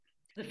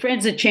The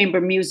Friends of Chamber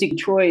Music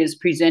Troy is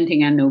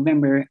presenting on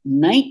November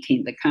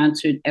 19th a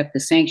concert at the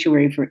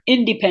Sanctuary for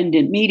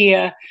Independent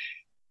Media,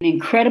 an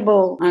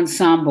incredible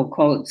ensemble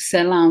called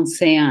Salon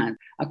Seance,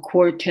 a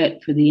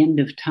quartet for the end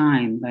of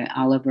time by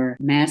Oliver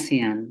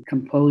Massian,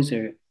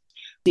 composer.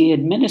 The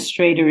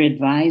administrator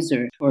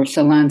advisor for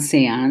Salon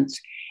Seance.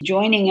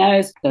 Joining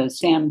us,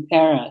 Sam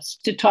Paris,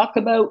 to talk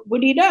about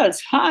what he does.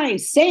 Hi,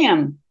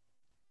 Sam.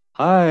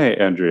 Hi,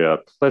 Andrea.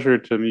 Pleasure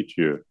to meet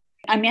you.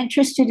 I'm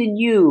interested in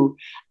you.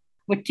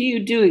 What do you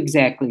do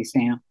exactly,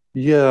 Sam?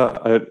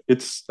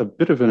 It's a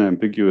bit of an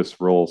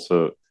ambiguous role.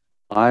 So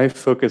I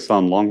focus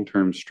on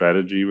long-term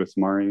strategy with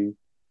Mari.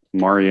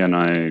 Mari and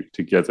I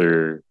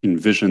together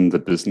envision the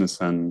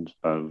business end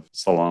of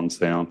Salon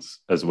Seance,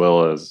 as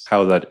well as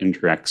how that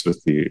interacts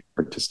with the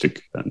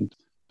artistic end.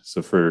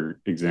 So, for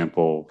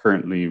example,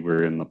 currently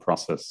we're in the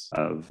process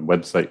of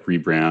website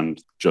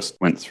rebrand, just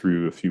went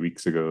through a few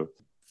weeks ago.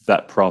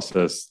 That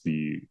process,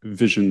 the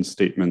vision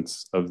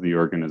statements of the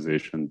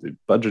organization, the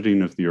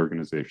budgeting of the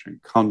organization,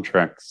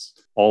 contracts,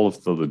 all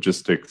of the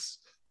logistics,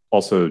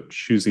 also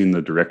choosing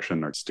the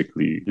direction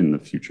artistically in the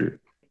future.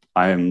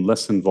 I am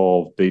less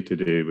involved day to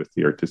day with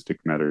the artistic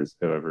matters.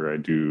 However, I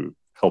do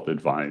help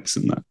advise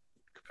in that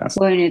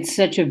capacity. Well, and it's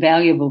such a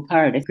valuable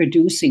part, a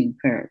producing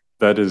part.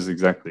 That is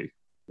exactly.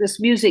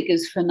 This music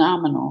is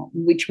phenomenal,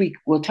 which we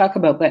will talk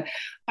about. But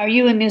are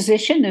you a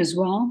musician as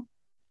well?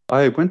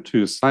 I went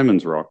to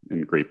Simon's Rock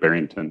in Great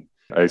Barrington.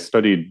 I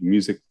studied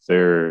music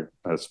there,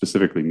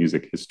 specifically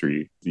music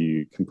history.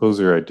 The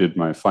composer I did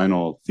my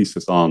final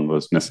thesis on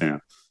was Messiaen,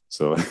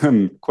 so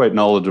I'm quite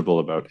knowledgeable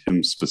about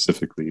him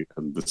specifically.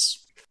 And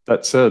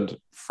that said,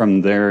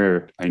 from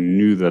there, I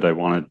knew that I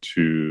wanted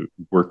to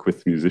work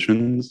with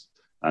musicians.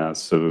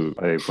 So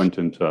I went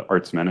into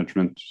arts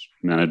management,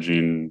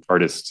 managing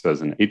artists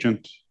as an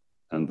agent,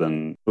 and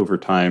then over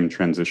time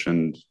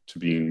transitioned to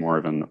being more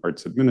of an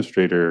arts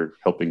administrator,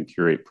 helping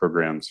curate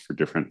programs for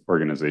different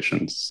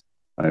organizations.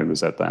 I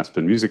was at the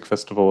Aspen Music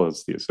Festival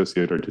as the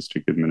associate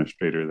artistic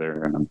administrator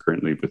there, and I'm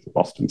currently with the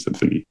Boston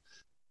Symphony.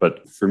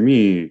 But for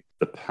me,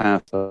 the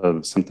path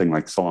of something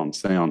like Salon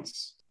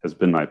Seance has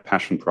been my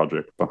passion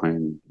project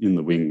behind In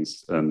the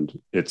Wings. And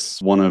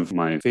it's one of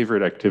my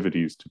favorite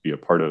activities to be a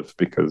part of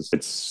because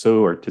it's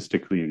so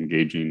artistically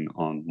engaging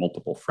on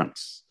multiple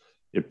fronts.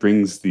 It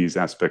brings these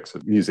aspects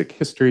of music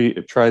history.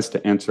 It tries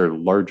to answer a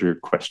larger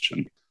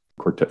question.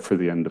 Quartet for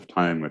the End of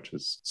Time, which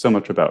is so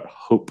much about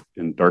hope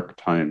in dark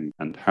time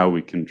and how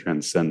we can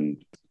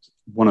transcend,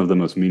 one of the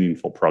most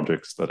meaningful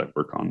projects that I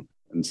work on.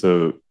 And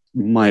so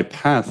my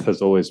path has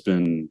always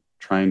been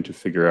trying to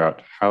figure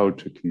out how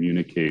to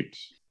communicate.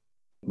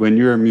 When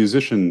you're a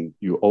musician,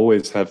 you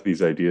always have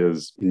these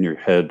ideas in your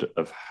head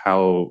of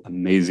how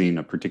amazing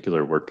a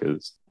particular work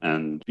is.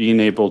 And being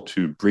able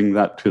to bring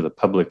that to the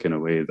public in a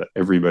way that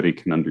everybody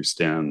can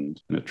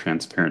understand in a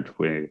transparent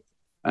way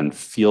and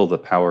feel the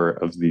power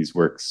of these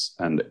works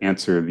and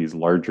answer these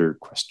larger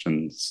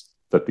questions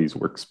that these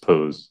works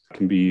pose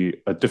can be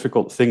a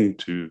difficult thing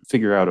to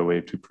figure out a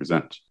way to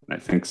present. And I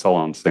think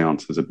Salon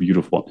Seance is a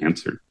beautiful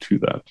answer to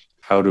that.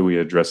 How do we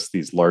address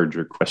these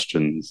larger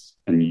questions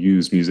and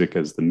use music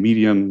as the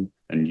medium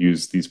and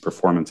use these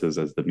performances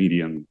as the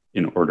medium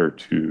in order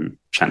to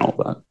channel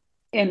that?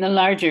 And the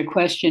larger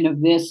question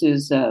of this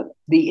is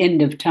the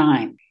end of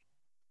time,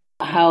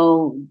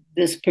 how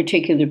this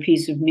particular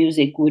piece of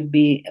music would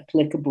be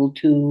applicable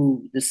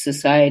to the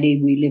society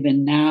we live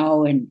in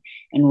now and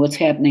what's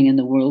happening in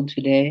the world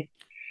today.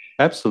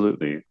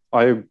 Absolutely.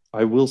 I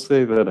will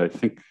say that I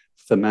think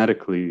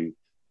thematically,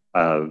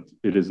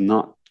 it is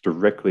not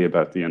directly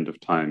about the end of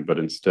time, but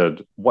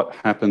instead what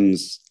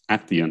happens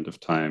at the end of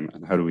time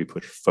and how do we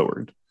push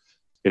forward.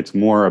 It's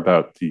more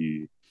about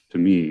to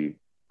me,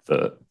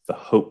 the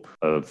hope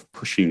of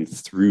pushing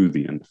through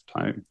the end of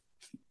time.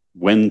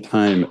 When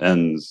time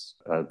ends,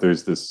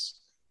 there's this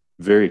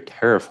very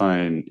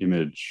terrifying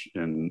image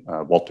in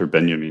Walter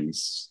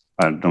Benjamin's.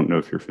 I don't know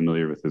if you're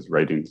familiar with his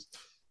writings.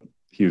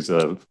 He was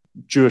a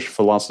Jewish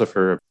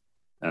philosopher,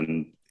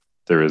 and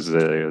there is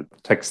a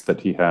text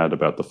that he had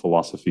about the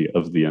philosophy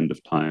of the end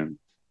of time,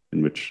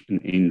 in which an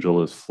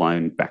angel is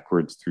flying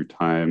backwards through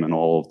time and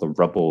all of the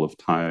rubble of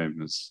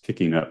time is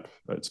kicking up.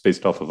 It's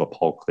based off of a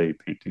Paul Klee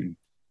painting.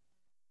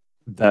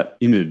 That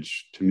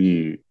image, to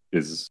me,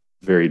 is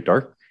very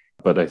dark.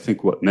 But I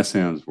think what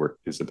Messiaen's work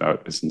is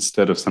about is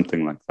instead of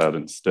something like that,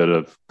 instead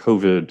of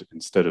COVID,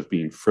 instead of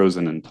being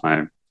frozen in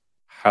time,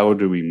 how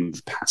do we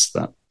move past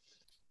that?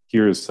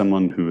 Here is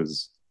someone who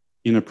is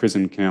in a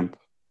prison camp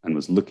and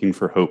was looking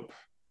for hope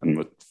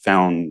and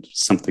found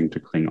something to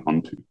cling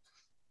onto.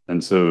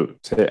 And so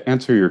to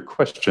answer your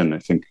question, I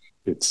think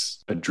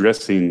it's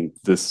addressing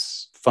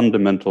this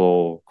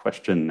fundamental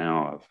question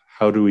now of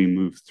how do we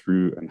move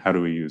through and how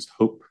do we use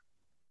hope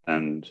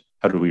and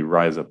how do we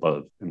rise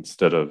above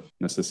instead of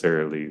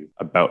necessarily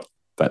about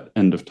that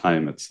end of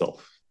time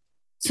itself.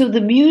 So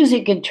the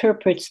music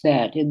interprets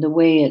that in the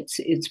way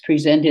it's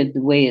presented,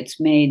 the way it's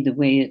made, the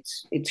way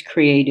it's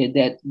created.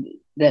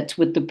 That's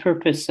what the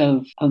purpose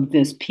of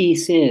this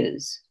piece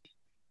is.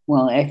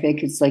 Well, I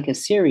think it's like a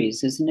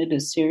series, isn't it? A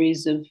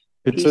series of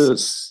It's a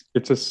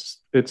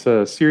it's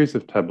a series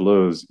of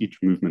tableaus. Each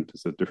movement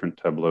is a different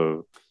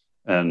tableau,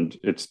 and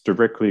it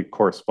directly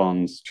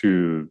corresponds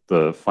to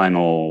the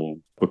final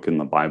book in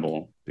the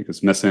Bible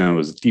because Messiaen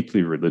was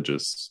deeply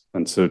religious,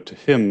 and so to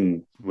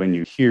him, when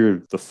you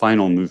hear the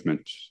final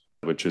movement,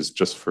 which is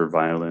just for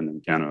violin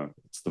and piano,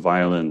 it's the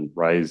violin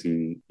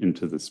rising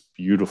into this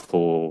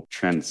beautiful,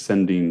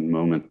 transcending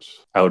moment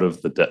out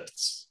of the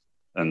depths,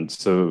 and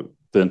so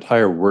the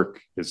entire work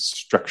is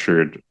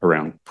structured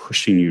around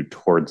pushing you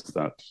towards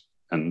that.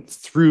 And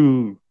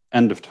through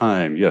End of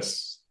Time,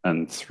 yes,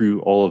 and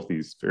through all of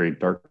these very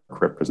dark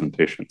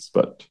representations,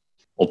 but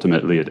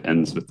ultimately it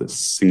ends with this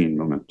singing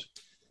moment.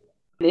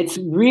 It's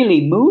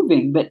really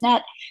moving, but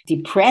not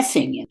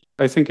depressing.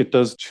 I think it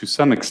does to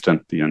some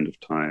extent the End of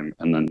Time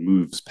and then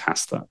moves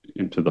past that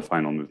into the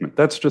final movement.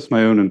 That's just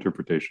my own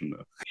interpretation,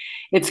 though.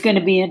 It's going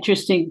to be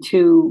interesting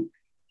to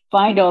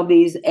find all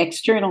these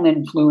external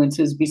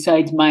influences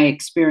besides my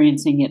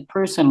experiencing it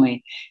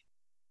personally.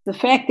 The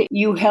fact that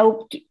you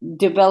helped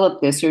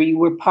develop this, or you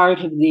were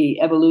part of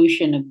the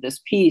evolution of this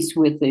piece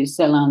with the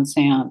Selan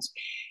Seance,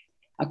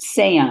 a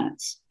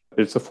seance.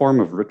 It's a form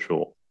of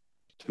ritual.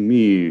 To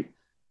me,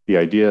 the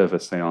idea of a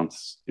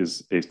seance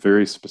is a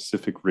very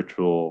specific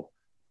ritual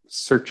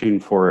searching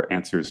for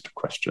answers to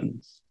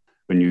questions.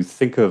 When you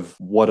think of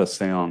what a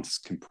seance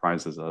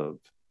comprises of,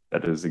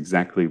 that is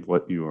exactly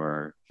what you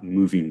are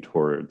moving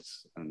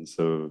towards. And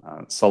so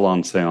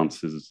salon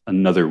seance is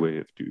another way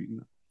of doing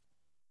that.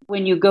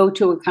 When you go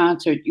to a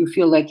concert, you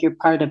feel like you're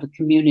part of a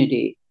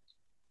community.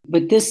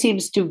 But this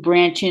seems to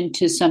branch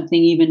into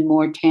something even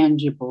more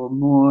tangible,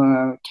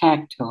 more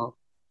tactile,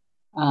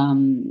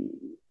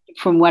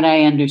 from what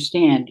I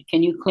understand.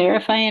 Can you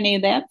clarify any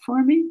of that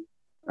for me?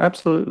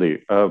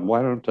 Absolutely.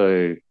 Why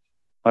don't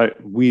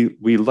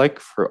we like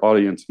for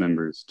audience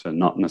members to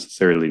not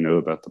necessarily know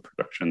about the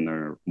production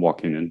they're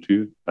walking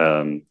into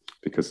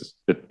because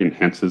it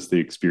enhances the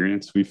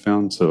experience we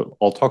found. So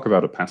I'll talk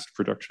about a past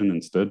production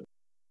instead.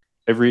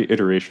 Every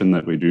iteration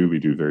that we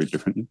do very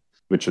differently,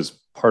 which is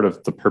part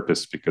of the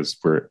purpose because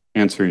we're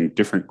answering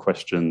different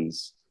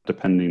questions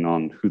depending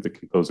on who the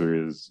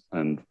composer is,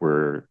 and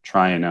we're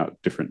trying out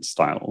different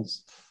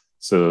styles.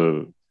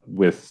 So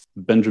with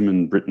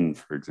Benjamin Britten,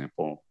 for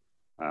example,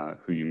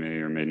 who you may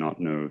or may not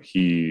know,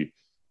 he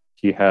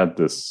had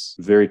this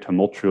very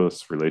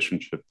tumultuous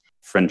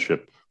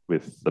friendship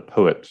with the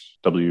poet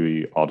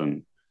W.E.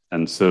 Auden.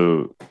 And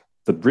so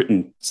the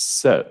Britten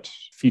set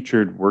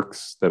featured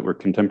works that were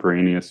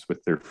contemporaneous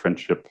with their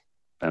friendship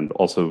and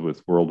also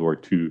with World War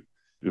II.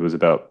 It was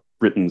about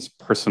Britten's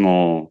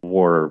personal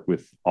war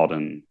with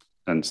Auden.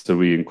 And so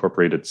we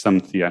incorporated some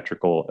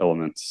theatrical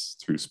elements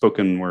through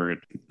spoken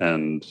word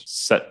and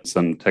set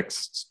some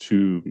texts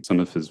to some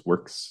of his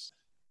works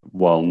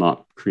while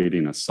not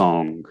creating a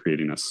song,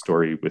 creating a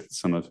story with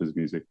some of his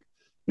music.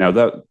 Now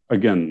that,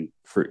 again,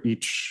 for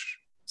each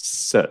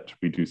set,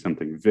 we do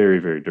something very,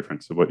 very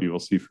different. So what you will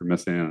see for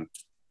Messiaen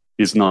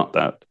is not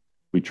that.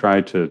 We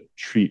try to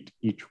treat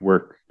each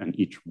work and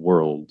each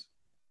world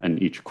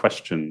and each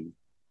question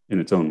in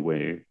its own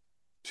way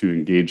to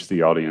engage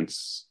the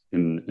audience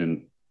in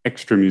an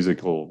extra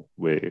musical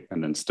way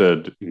and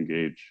instead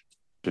engage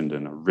in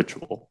a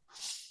ritual.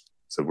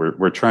 So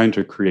we're trying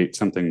to create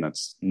something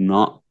that's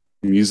not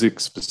music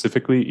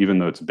specifically, even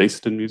though it's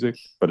based in music,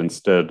 but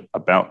instead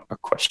about a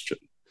question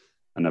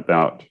and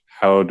about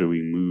how do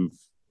we move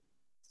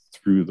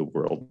through the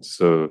world.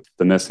 So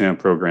the Messiaen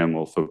program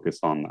will focus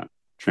on that,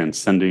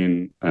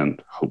 transcending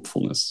and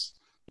hopefulness.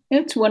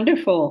 That's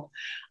wonderful.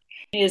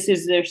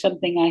 Is there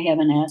something I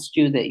haven't asked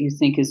you that you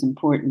think is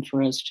important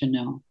for us to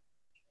know?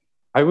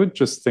 I would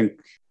just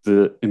think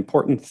the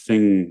important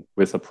thing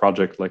with a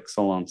project like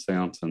Salon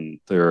Seance, and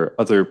there are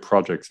other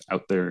projects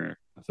out there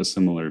of a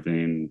similar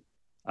vein,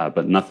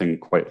 but nothing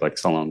quite like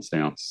Salon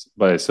Seance.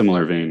 By a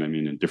similar vein, I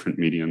mean in different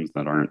mediums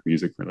that aren't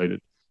music related.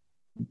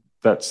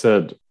 That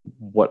said,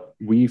 what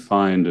we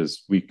find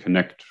is we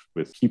connect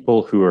with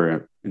people who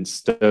are,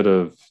 instead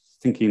of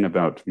thinking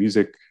about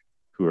music,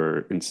 who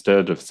are,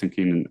 instead of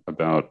thinking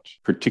about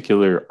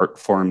particular art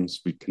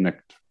forms, we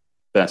connect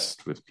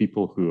best with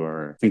people who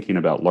are thinking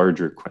about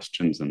larger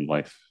questions in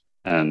life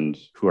and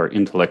who are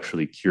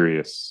intellectually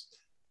curious.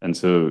 And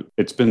so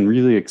it's been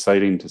really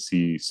exciting to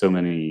see so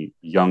many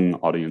young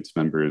audience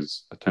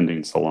members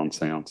attending Salon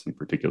Seance in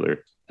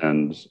particular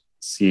and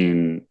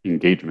seeing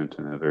engagement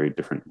in a very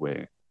different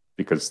way,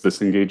 because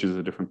this engages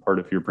a different part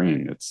of your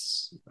brain.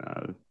 It's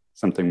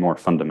something more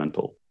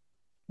fundamental.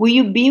 Will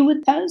you be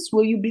with us?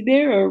 Will you be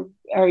there, or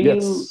are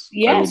you?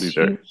 Yes, I will be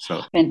there.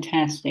 So.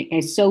 Fantastic. I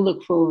so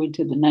look forward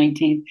to the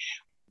 19th.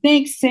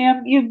 Thanks,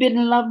 Sam. You've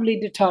been lovely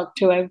to talk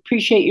to. I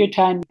appreciate your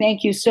time.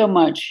 Thank you so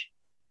much.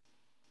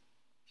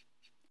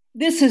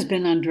 This has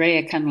been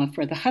Andrea Cunliffe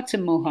for the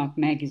Hudson Mohawk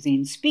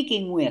Magazine,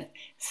 speaking with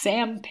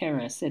Sam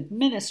Paris,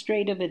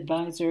 Administrative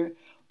Advisor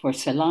for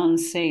Salon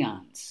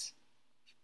Seance.